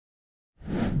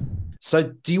So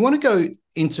do you want to go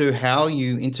into how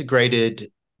you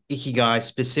integrated ikigai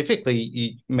specifically?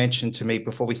 You mentioned to me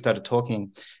before we started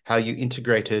talking how you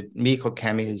integrated Mieko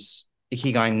Kamiya's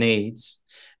ikigai needs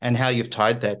and how you've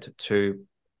tied that to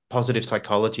positive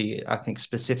psychology, I think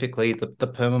specifically the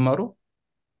PERMA model.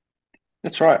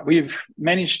 That's right. We've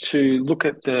managed to look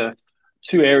at the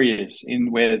two areas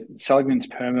in where Seligman's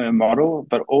PERMA model,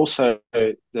 but also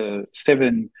the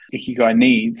seven ikigai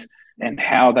needs and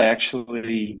how they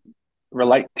actually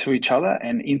relate to each other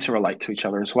and interrelate to each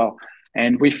other as well.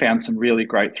 And we found some really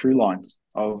great through lines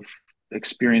of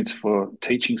experience for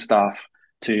teaching staff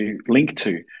to link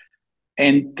to.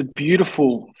 And the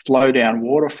beautiful flow down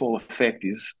waterfall effect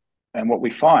is, and what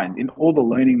we find in all the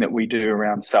learning that we do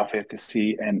around self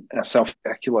efficacy and self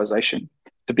actualization,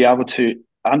 to be able to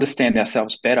understand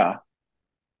ourselves better,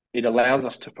 it allows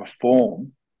us to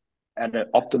perform at an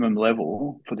optimum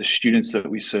level for the students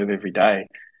that we serve every day.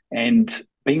 And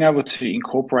being able to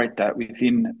incorporate that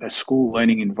within a school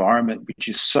learning environment, which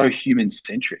is so human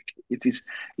centric, it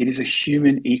is a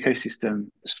human ecosystem.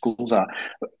 Schools are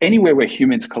anywhere where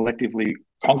humans collectively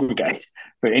congregate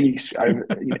for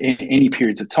any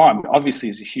periods of time. Obviously,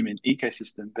 is a human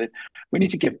ecosystem, but we need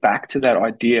to get back to that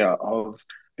idea of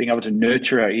being able to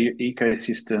nurture our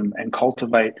ecosystem and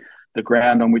cultivate the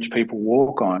ground on which people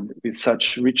walk on with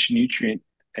such rich nutrient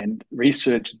and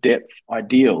research depth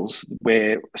ideals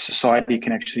where society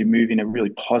can actually move in a really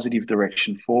positive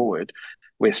direction forward,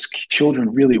 where children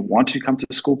really want to come to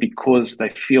school because they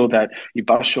feel that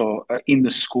ibasho are in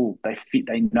the school.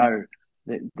 They know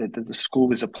that the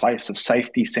school is a place of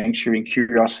safety, sanctuary, and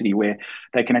curiosity where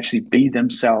they can actually be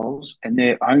themselves, and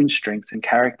their own strengths and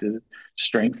character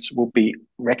strengths will be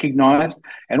recognized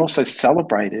and also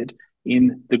celebrated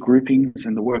in the groupings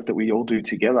and the work that we all do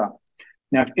together.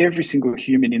 Now, if every single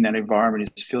human in that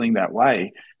environment is feeling that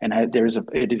way, and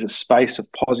it is a space of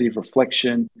positive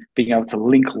reflection, being able to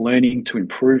link learning to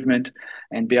improvement,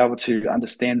 and be able to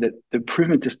understand that the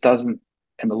improvement just doesn't,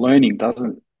 and the learning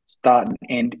doesn't start and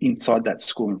end inside that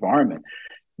school environment.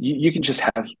 You can just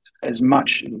have as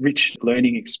much rich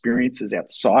learning experiences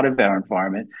outside of our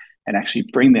environment and actually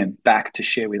bring them back to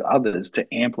share with others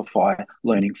to amplify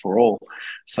learning for all.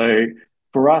 So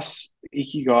for us,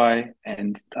 Ikigai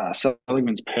and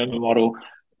Seligman's PERMA model,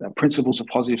 principles of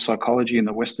positive psychology in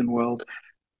the Western world,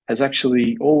 has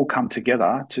actually all come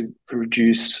together to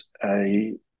produce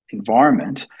a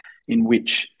environment in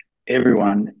which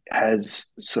everyone has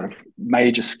sort of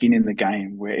major skin in the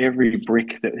game, where every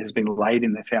brick that has been laid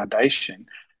in the foundation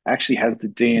actually has the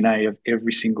DNA of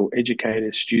every single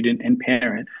educator, student, and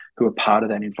parent who are part of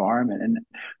that environment. And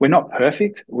we're not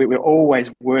perfect. We're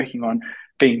always working on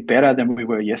being better than we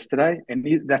were yesterday. And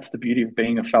that's the beauty of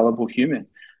being a fallible human.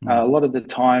 A lot of the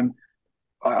time,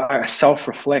 I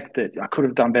self-reflect that I could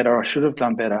have done better, I should have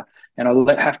done better. And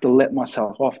I have to let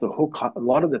myself off the hook a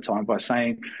lot of the time by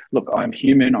saying, look, I'm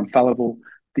human, I'm fallible,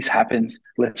 this happens,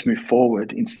 let's move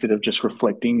forward, instead of just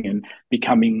reflecting and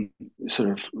becoming sort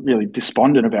of really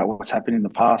despondent about what's happened in the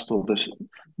past, or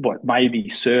what may be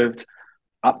served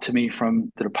up to me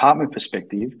from the department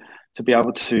perspective, to be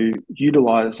able to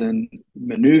utilize and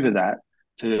maneuver that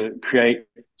to create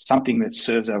something that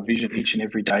serves our vision each and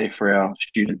every day for our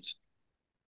students.